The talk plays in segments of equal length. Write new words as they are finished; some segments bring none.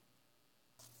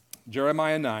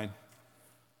Jeremiah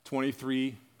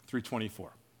 9:23 through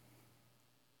 24.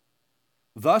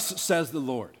 Thus says the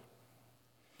Lord,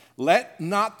 let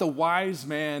not the wise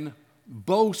man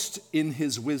boast in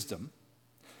his wisdom.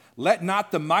 Let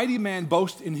not the mighty man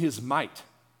boast in his might.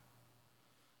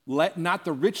 Let not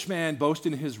the rich man boast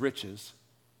in his riches.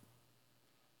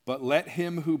 But let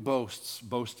him who boasts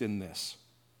boast in this,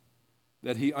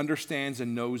 that he understands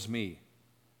and knows me,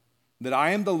 that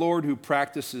I am the Lord who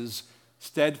practices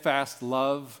steadfast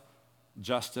love,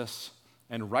 justice,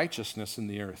 and righteousness in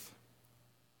the earth.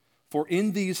 For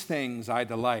in these things I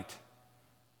delight,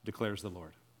 declares the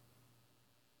Lord.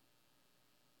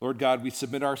 Lord God, we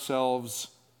submit ourselves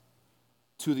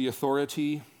to the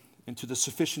authority and to the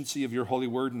sufficiency of your holy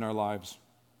word in our lives,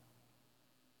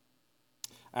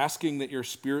 asking that your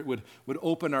Spirit would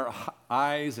open our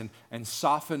eyes and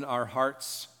soften our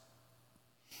hearts.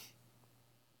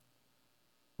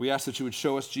 We ask that you would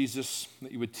show us Jesus,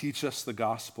 that you would teach us the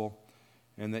gospel,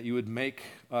 and that you would make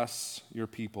us your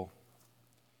people.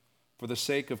 For the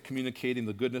sake of communicating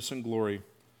the goodness and glory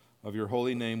of your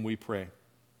holy name, we pray.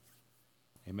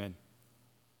 Amen.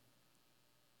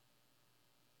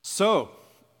 So,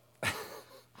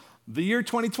 the year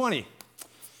 2020,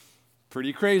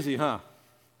 pretty crazy, huh?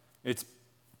 It's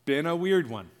been a weird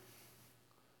one.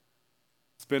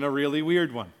 It's been a really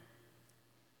weird one.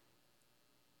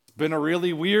 It's been a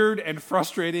really weird and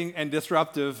frustrating and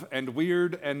disruptive and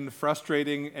weird and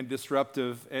frustrating and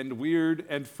disruptive and weird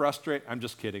and frustrating. I'm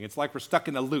just kidding. It's like we're stuck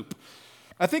in a loop.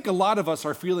 I think a lot of us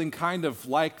are feeling kind of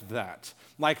like that.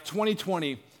 Like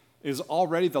 2020 is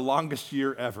already the longest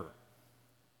year ever.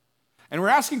 And we're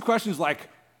asking questions like,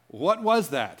 what was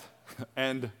that?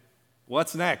 And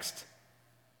what's next?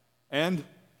 And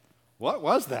what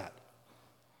was that?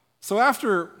 So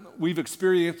after we've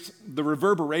experienced the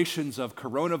reverberations of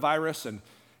coronavirus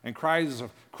and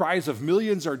cries of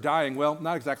millions are dying, well,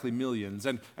 not exactly millions,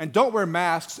 and don't wear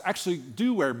masks, actually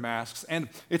do wear masks, and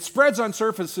it spreads on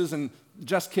surfaces, and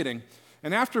just kidding.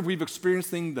 And after we've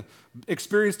experienced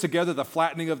together the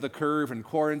flattening of the curve and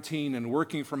quarantine and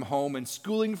working from home and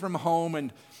schooling from home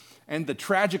and the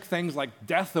tragic things like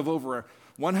death of over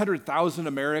 100,000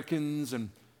 Americans, and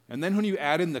then when you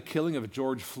add in the killing of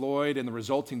George Floyd and the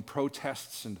resulting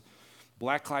protests and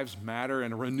Black Lives Matter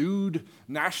and a renewed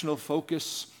national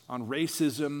focus on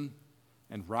racism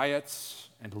and riots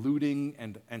and looting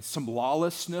and some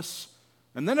lawlessness,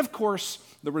 and then, of course,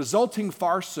 the resulting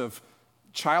farce of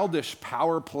childish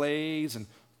power plays and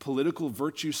political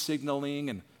virtue signaling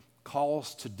and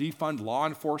calls to defund law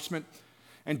enforcement.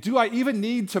 And do I even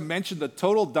need to mention the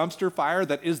total dumpster fire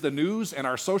that is the news and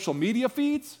our social media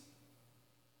feeds?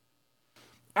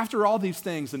 After all these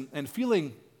things and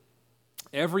feeling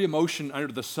every emotion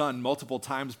under the sun multiple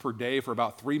times per day for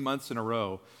about 3 months in a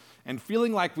row, and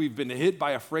feeling like we've been hit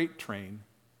by a freight train,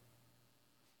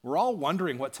 we're all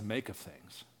wondering what to make of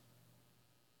things.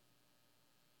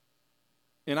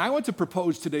 And I want to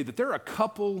propose today that there are a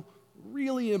couple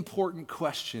really important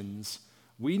questions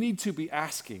we need to be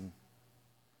asking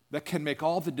that can make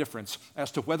all the difference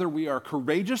as to whether we are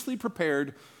courageously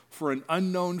prepared for an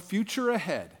unknown future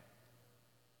ahead.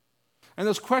 And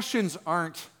those questions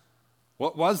aren't,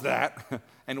 what was that?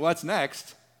 And what's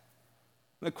next?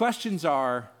 The questions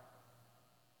are,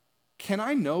 can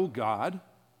I know God?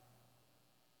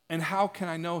 And how can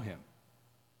I know him?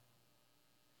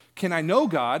 Can I know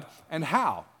God? And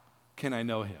how can I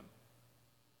know him?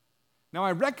 Now,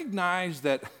 I recognize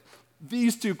that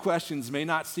these two questions may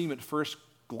not seem at first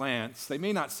glance, they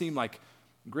may not seem like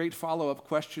great follow-up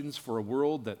questions for a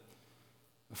world that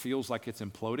feels like it's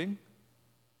imploding.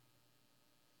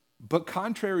 But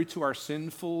contrary to our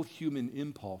sinful human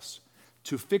impulse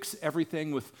to fix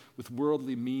everything with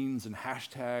worldly means and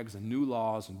hashtags and new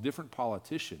laws and different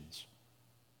politicians,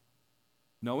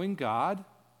 knowing God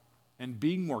and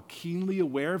being more keenly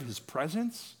aware of his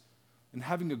presence and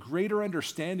having a greater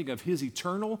understanding of his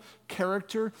eternal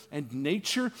character and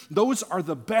nature, those are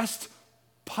the best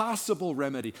possible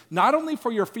remedy, not only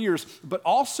for your fears, but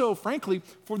also, frankly,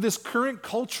 for this current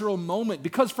cultural moment.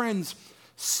 Because, friends,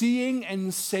 seeing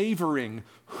and savoring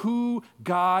who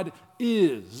God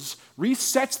is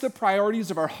resets the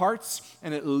priorities of our hearts,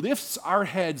 and it lifts our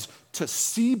heads to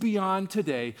see beyond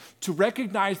today, to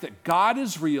recognize that God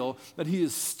is real, that he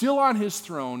is still on his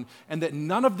throne, and that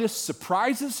none of this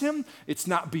surprises him, it's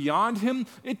not beyond him,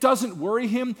 it doesn't worry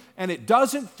him, and it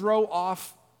doesn't throw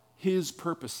off his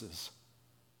purposes.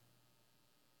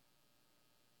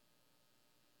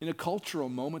 In a cultural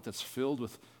moment that's filled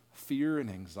with fear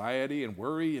and anxiety and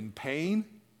worry and pain,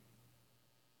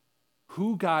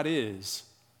 who God is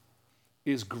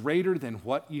greater than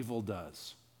what evil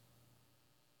does.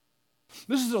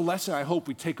 This is a lesson I hope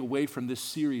we take away from this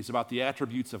series about the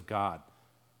attributes of God.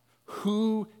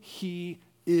 Who he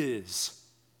is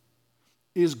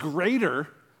greater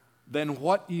than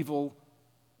what evil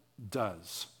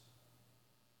does.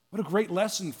 What a great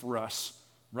lesson for us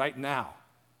right now.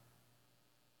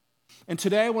 And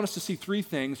today I want us to see three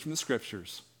things from the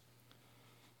scriptures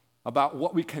about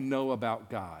what we can know about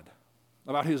God,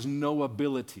 about his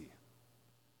knowability.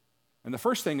 And the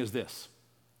first thing is this: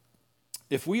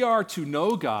 if we are to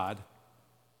know God,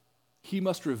 he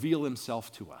must reveal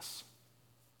himself to us.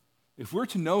 If we're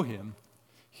to know him,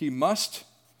 he must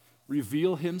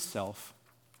reveal himself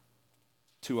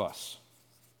to us.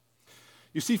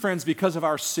 You see, friends, because of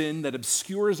our sin that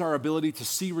obscures our ability to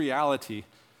see reality,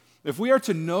 if we are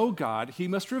to know God, he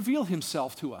must reveal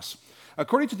himself to us.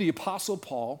 According to the Apostle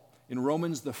Paul in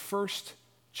Romans, the first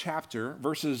chapter,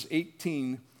 verses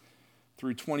 18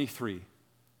 through 23,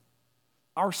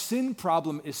 our sin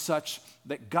problem is such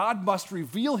that God must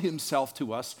reveal himself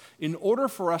to us in order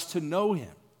for us to know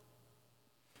him.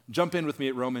 Jump in with me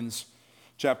at Romans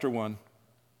chapter 1,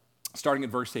 starting at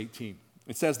verse 18.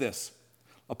 It says this,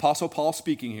 Apostle Paul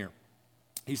speaking here.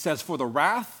 He says, "For the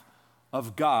wrath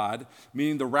of God,"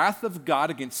 meaning the wrath of God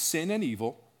against sin and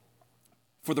evil,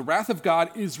 "for the wrath of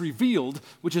God is revealed,"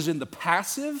 which is in the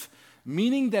passive,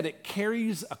 meaning that it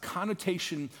carries a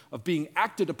connotation of being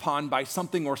acted upon by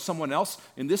something or someone else,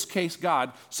 in this case,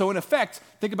 God. So in effect,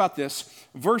 think about this.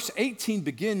 Verse 18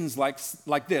 begins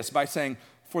like this, by saying,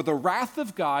 "For the wrath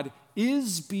of God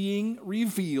is being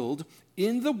revealed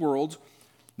in the world."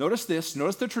 Notice this,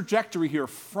 notice the trajectory here,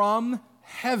 from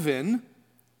heaven,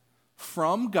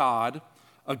 from God,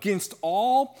 against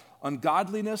all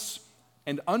ungodliness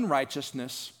and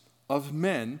unrighteousness of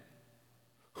men,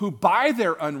 who by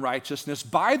their unrighteousness,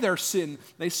 by their sin,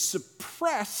 they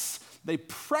suppress, they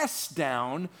press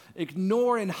down,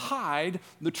 ignore, and hide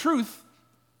the truth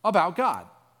about God.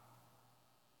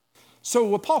 So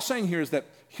what Paul's saying here is that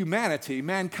humanity,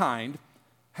 mankind,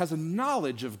 has a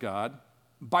knowledge of God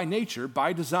by nature,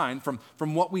 by design, from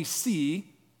what we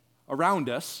see around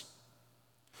us.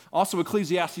 Also,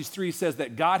 Ecclesiastes 3 says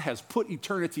that God has put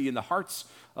eternity in the hearts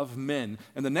of men.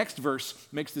 And the next verse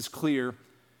makes this clear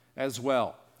as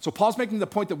well. So Paul's making the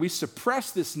point that we suppress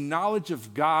this knowledge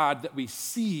of God that we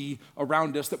see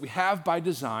around us, that we have by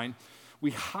design.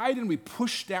 We hide and we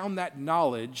push down that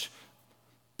knowledge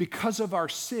because of our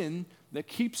sin that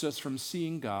keeps us from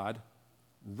seeing God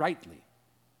rightly.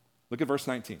 Look at verse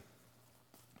 19.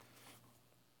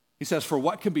 He says, "For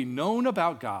what can be known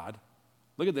about God,"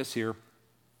 look at this here,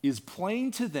 "is plain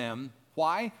to them."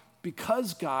 Why?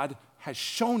 Because God has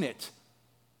shown it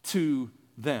to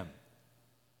them.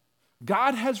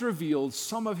 God has revealed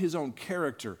some of his own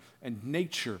character and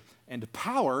nature and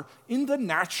power in the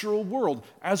natural world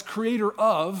as creator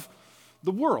of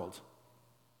the world.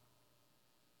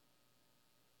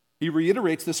 He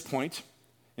reiterates this point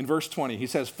in verse 20. He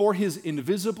says, "For his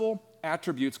invisible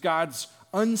attributes," God's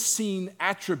unseen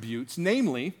attributes,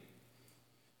 namely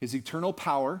his eternal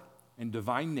power and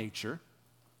divine nature,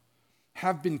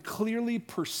 "have been clearly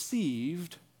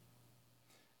perceived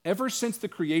ever since the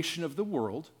creation of the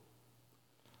world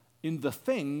in the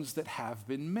things that have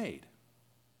been made."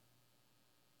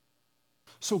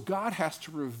 So God has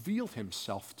to reveal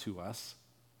himself to us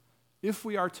if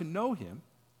we are to know him,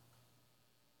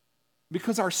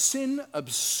 because our sin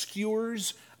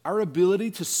obscures our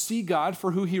ability to see God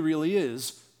for who he really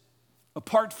is,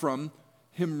 apart from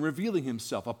him revealing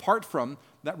himself, apart from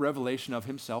that revelation of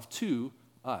himself to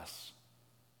us.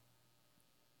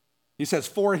 He says,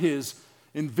 "For his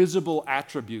invisible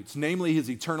attributes, namely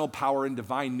his eternal power and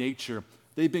divine nature,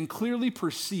 they've been clearly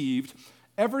perceived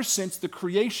ever since the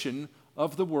creation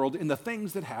of the world in the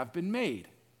things that have been made."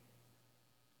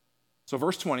 So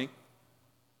verse 20,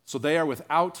 "So they are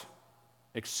without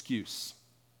excuse.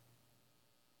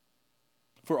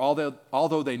 For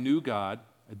although they knew God,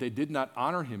 they did not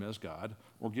honor him as God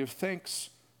or give thanks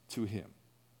to him."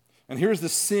 And here's the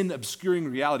sin obscuring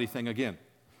reality thing again.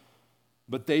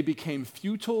 "But they became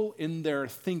futile in their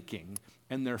thinking,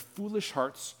 and their foolish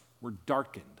hearts were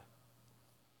darkened.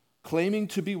 Claiming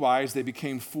to be wise, they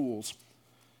became fools,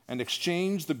 and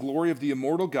exchanged the glory of the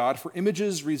immortal God for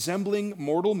images resembling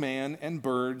mortal man and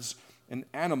birds and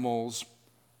animals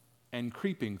and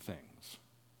creeping things."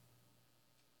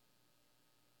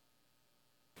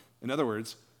 In other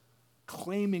words,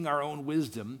 claiming our own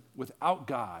wisdom without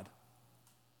God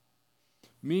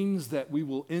means that we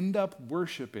will end up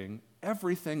worshiping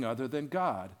everything other than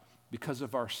God because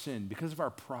of our sin, because of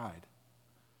our pride,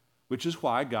 which is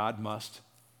why God must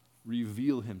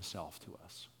reveal himself to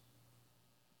us.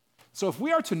 So if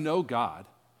we are to know God,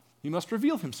 he must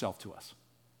reveal himself to us.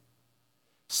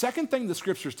 Second thing the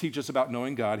scriptures teach us about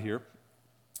knowing God here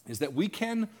is that we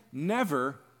can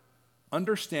never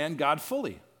understand God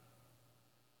fully.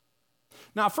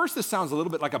 Now, at first this sounds a little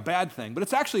bit like a bad thing, but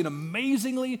it's actually an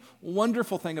amazingly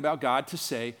wonderful thing about God to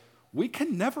say we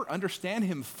can never understand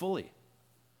him fully.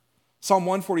 Psalm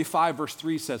 145 verse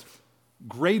 3 says,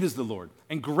 "Great is the Lord,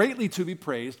 and greatly to be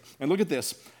praised." And look at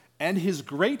this, "And his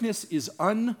greatness is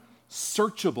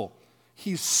unsearchable."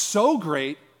 He's so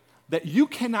great that you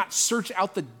cannot search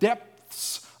out the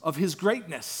depths of his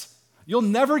greatness. You'll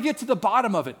never get to the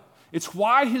bottom of it. It's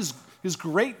why his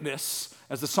greatness,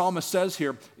 as the psalmist says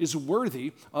here, is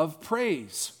worthy of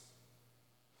praise.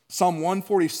 Psalm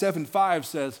 147:5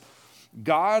 says,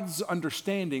 "God's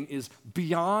understanding is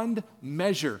beyond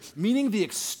measure," meaning the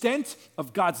extent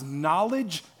of God's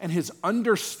knowledge and his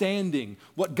understanding.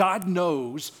 What God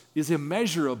knows is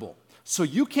immeasurable. So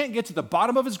you can't get to the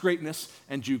bottom of his greatness,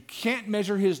 and you can't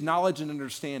measure his knowledge and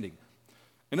understanding.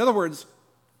 In other words,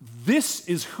 this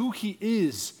is who he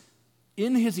is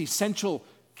in his essential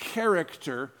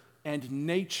character and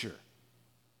nature.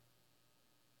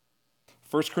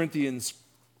 1 Corinthians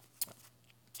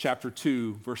chapter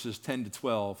 2, verses 10 to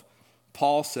 12,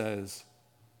 Paul says,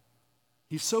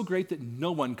 he's so great that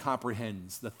no one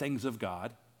comprehends the things of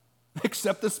God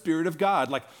except the Spirit of God.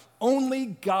 Like, only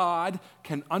God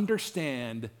can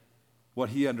understand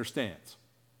what he understands.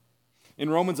 In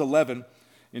Romans 11,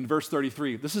 in verse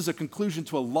 33, this is a conclusion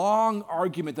to a long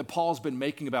argument that Paul's been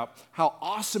making about how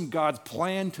awesome God's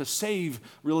plan to save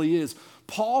really is.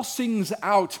 Paul sings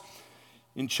out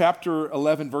in chapter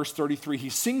 11, verse 33, he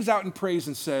sings out in praise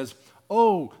and says,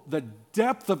 "Oh, the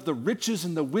depth of the riches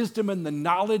and the wisdom and the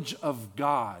knowledge of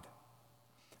God.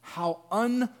 How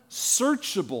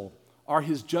unsearchable are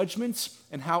his judgments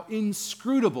and how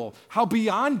inscrutable, how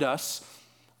beyond us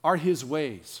are his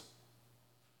ways."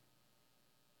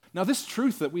 Now, this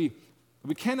truth that we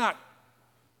cannot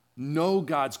know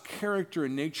God's character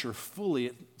and nature fully,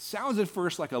 it sounds at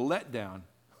first like a letdown.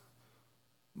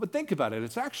 But think about it.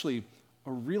 It's actually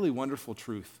a really wonderful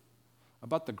truth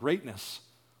about the greatness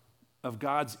of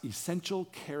God's essential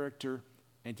character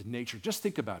and nature. Just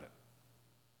think about it.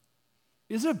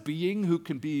 Is a being who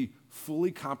can be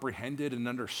fully comprehended and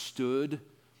understood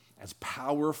as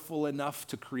powerful enough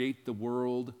to create the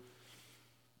world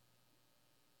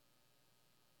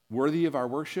worthy of our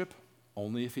worship?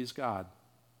 Only if he's God.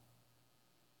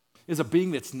 Is a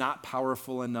being that's not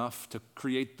powerful enough to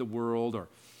create the world or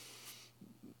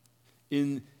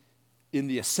in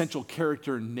the essential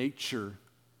character and nature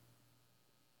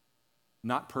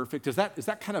not perfect? Is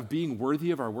that kind of being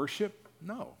worthy of our worship?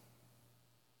 No.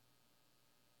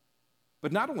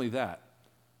 But not only that,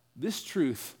 this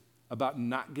truth about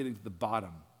not getting to the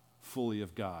bottom fully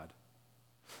of God,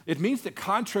 it means that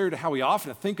contrary to how we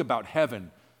often think about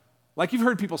heaven, like you've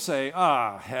heard people say,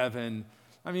 heaven,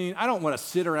 I mean, I don't want to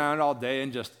sit around all day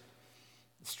and just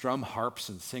strum harps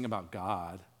and sing about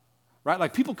God, right?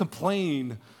 Like people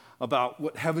complain about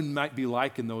what heaven might be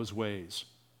like in those ways.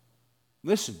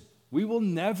 Listen, we will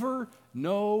never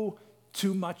know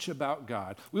too much about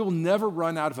God. We will never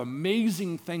run out of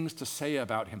amazing things to say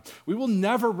about him. We will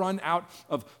never run out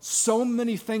of so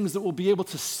many things that we'll be able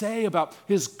to say about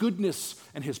his goodness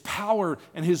and his power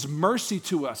and his mercy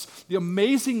to us. The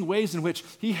amazing ways in which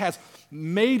he has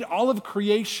made all of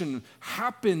creation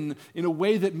happen in a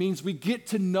way that means we get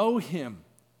to know him.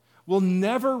 We'll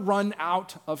never run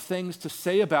out of things to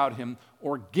say about him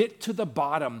or get to the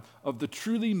bottom of the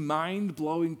truly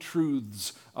mind-blowing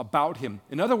truths about him.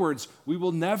 In other words, we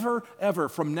will never, ever,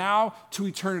 from now to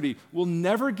eternity, we'll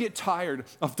never get tired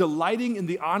of delighting in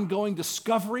the ongoing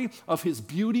discovery of his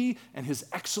beauty and his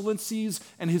excellencies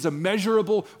and his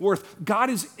immeasurable worth.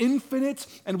 God is infinite,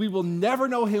 and we will never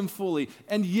know him fully.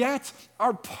 And yet,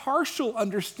 our partial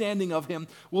understanding of him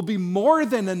will be more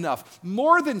than enough,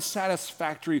 more than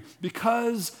satisfactory,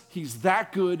 because he's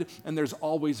that good and there's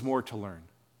always more to learn.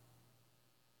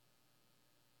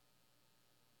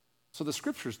 So the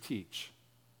scriptures teach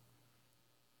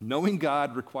knowing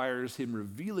God requires him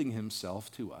revealing himself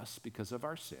to us because of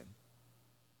our sin,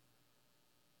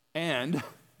 and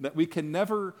that we can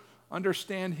never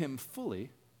understand him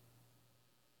fully.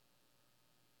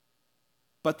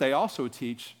 But they also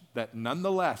teach that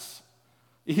nonetheless,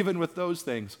 even with those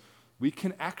things, we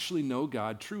can actually know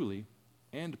God truly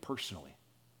and personally.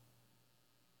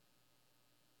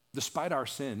 Despite our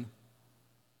sin,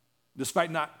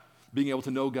 despite not being able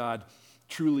to know God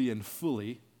truly and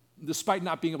fully, despite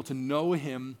not being able to know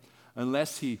him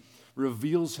unless he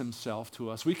reveals himself to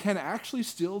us, we can actually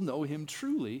still know him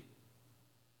truly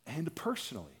and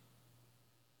personally.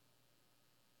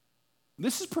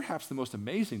 This is perhaps the most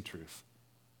amazing truth.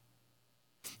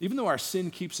 Even though our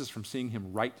sin keeps us from seeing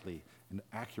him rightly and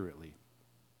accurately,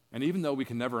 and even though we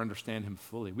can never understand him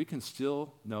fully, we can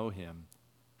still know him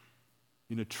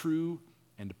in a true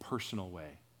and personal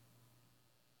way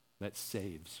that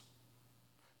saves.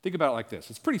 Think about it like this.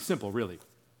 It's pretty simple, really.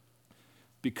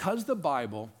 Because the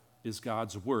Bible is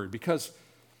God's word, because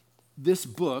this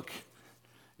book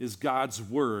is God's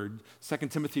word,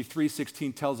 2 Timothy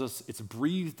 3:16 tells us it's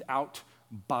breathed out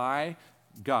by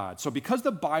God. So because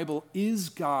the Bible is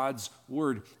God's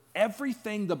word,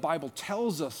 everything the Bible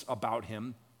tells us about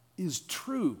him is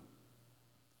true.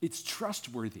 It's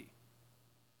trustworthy.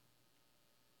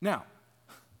 Now,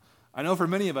 I know for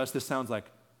many of us this sounds like,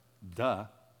 duh.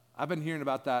 I've been hearing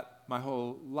about that my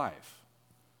whole life.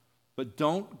 But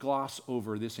don't gloss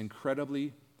over this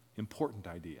incredibly important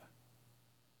idea.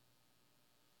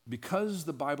 Because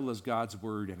the Bible is God's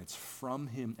word and it's from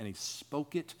him and he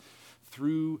spoke it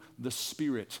through the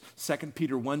Spirit. 2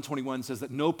 Peter 1:21 says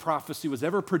that no prophecy was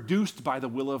ever produced by the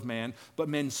will of man, but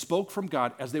men spoke from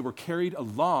God as they were carried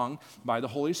along by the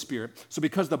Holy Spirit. So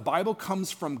because the Bible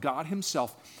comes from God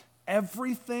himself,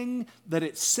 everything that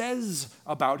it says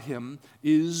about him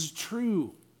is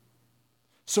true.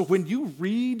 So when you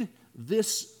read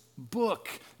this book,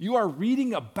 you are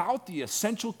reading about the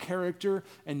essential character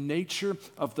and nature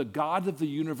of the God of the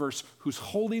universe whose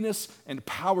holiness and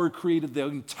power created the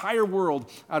entire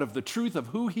world out of the truth of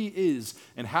who he is.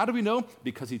 And how do we know?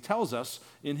 Because he tells us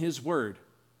in his word.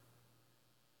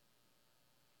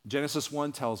 Genesis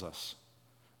 1 tells us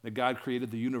that God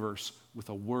created the universe with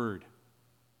a word.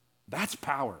 That's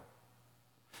power.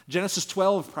 Genesis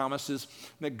 12 promises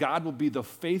that God will be the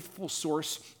faithful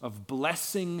source of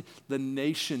blessing the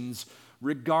nations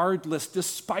regardless,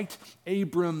 despite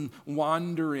Abram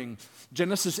wandering.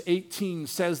 Genesis 18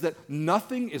 says that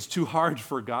nothing is too hard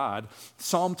for God.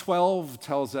 Psalm 12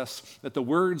 tells us that the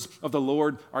words of the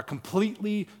Lord are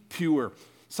completely pure.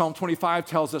 Psalm 25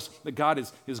 tells us that God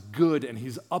is good and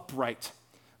he's upright.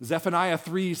 Zephaniah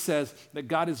 3 says that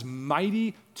God is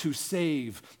mighty to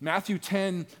save. Matthew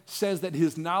 10 says that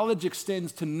his knowledge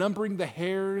extends to numbering the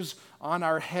hairs on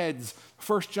our heads.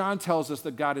 1 John tells us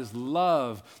that God is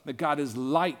love, that God is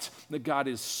light, that God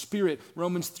is spirit.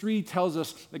 Romans 3 tells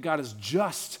us that God is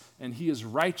just and he is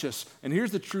righteous. And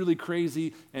here's the truly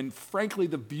crazy and frankly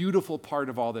the beautiful part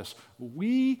of all this.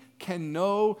 We can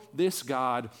know this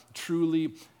God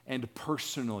truly and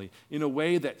personally, in a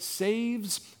way that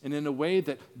saves and in a way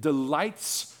that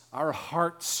delights our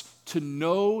hearts to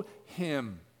know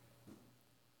him.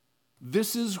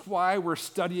 This is why we're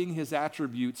studying his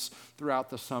attributes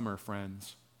throughout the summer,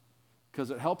 friends, because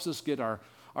it helps us get our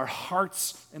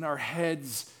hearts and our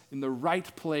heads in the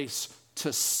right place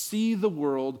to see the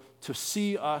world, to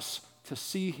see us, to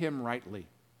see him rightly,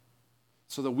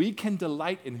 so that we can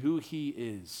delight in who he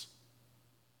is.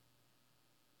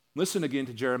 Listen again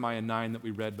to Jeremiah 9 that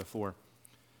we read before.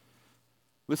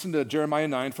 Listen to Jeremiah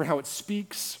 9 for how it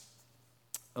speaks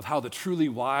of how the truly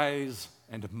wise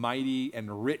and mighty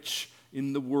and rich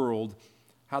in the world,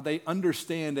 how they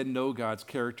understand and know God's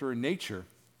character and nature.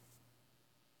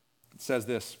 It says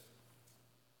this,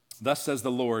 "Thus says the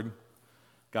Lord,"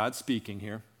 God speaking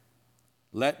here,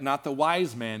 "Let not the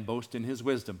wise man boast in his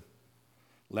wisdom.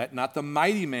 Let not the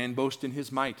mighty man boast in his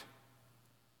might.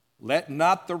 Let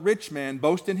not the rich man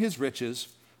boast in his riches."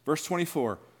 Verse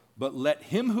 24, "But let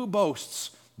him who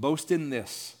boasts boast in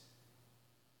this,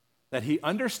 that he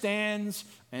understands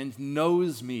and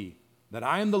knows me, that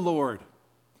I am the Lord,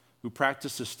 who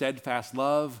practices steadfast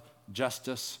love,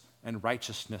 justice, and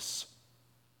righteousness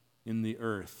in the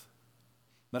earth.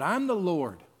 That I'm the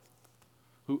Lord,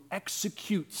 who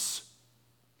executes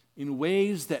in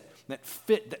ways that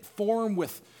fit,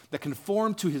 that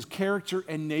conform to his character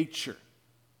and nature."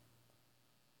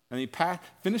 And he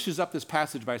finishes up this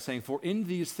passage by saying, "For in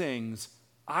these things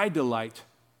I delight,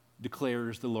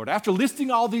 declares the Lord." After listing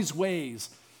all these ways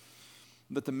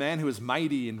that the man who is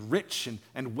mighty and rich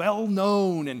and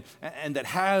well-known and that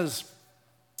has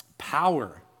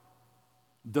power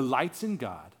delights in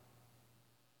God,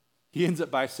 he ends up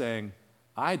by saying,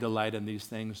 "I delight in these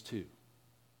things too."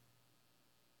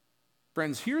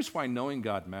 Friends, here's why knowing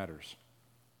God matters.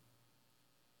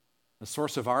 The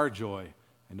source of our joy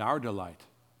and our delight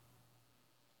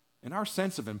and our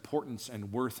sense of importance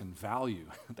and worth and value,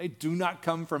 they do not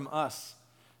come from us,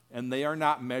 and they are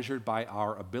not measured by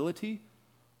our ability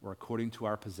or according to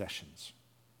our possessions.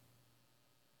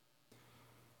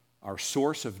 Our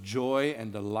source of joy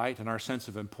and delight and our sense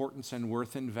of importance and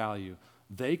worth and value,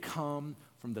 they come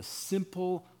from the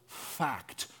simple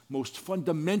fact, most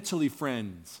fundamentally,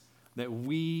 friends, that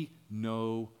we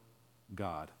know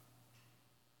God.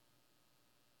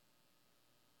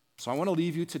 So I want to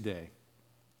leave you today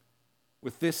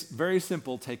with this very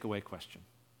simple takeaway question.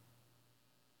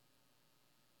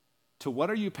 To what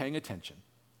are you paying attention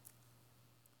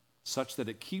such that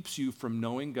it keeps you from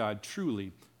knowing God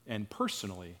truly and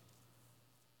personally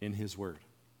in His Word?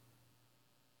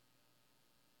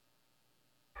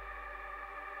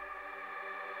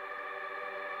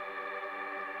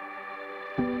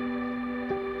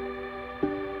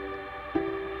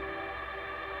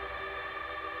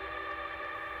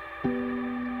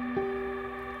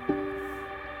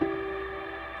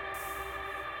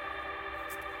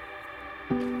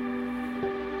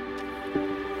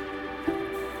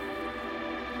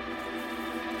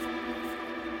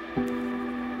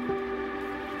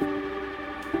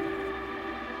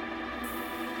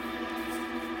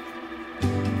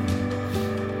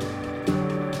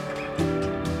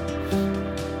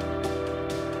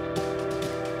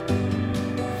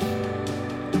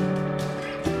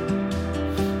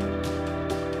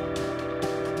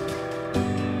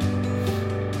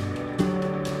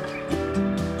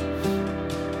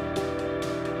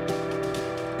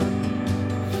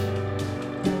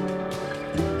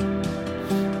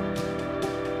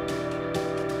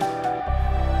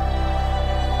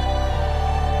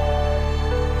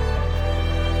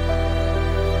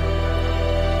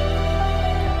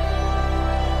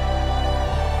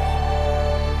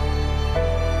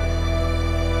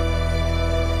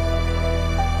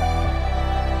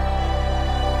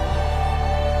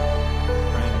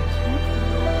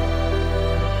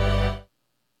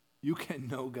 You can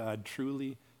know God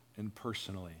truly and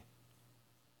personally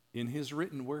in His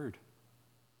written word.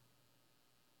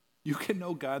 You can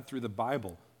know God through the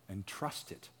Bible and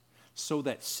trust it, so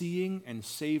that seeing and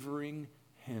savoring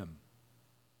Him,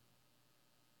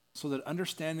 so that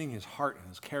understanding His heart and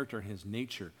His character and His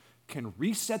nature can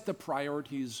reset the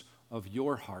priorities of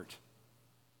your heart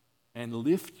and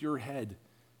lift your head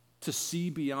to see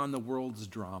beyond the world's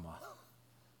drama,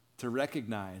 to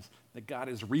recognize that God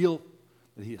is real,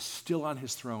 that He is still on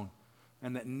His throne,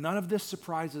 and that none of this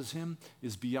surprises Him,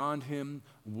 is beyond Him,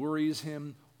 worries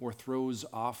Him, or throws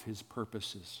off His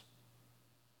purposes.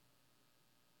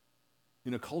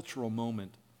 In a cultural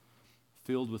moment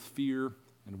filled with fear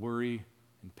and worry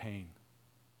and pain,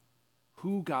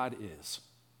 who God is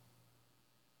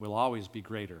will always be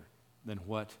greater than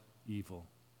what evil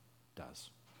does.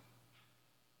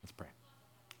 Let's pray.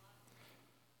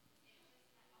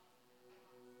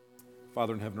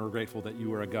 Father in heaven, we're grateful that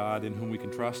you are a God in whom we can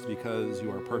trust because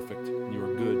you are perfect, you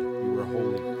are good, you are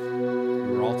holy,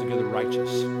 you are altogether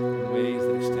righteous in ways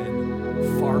that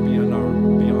extend far beyond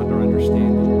our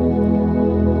understanding.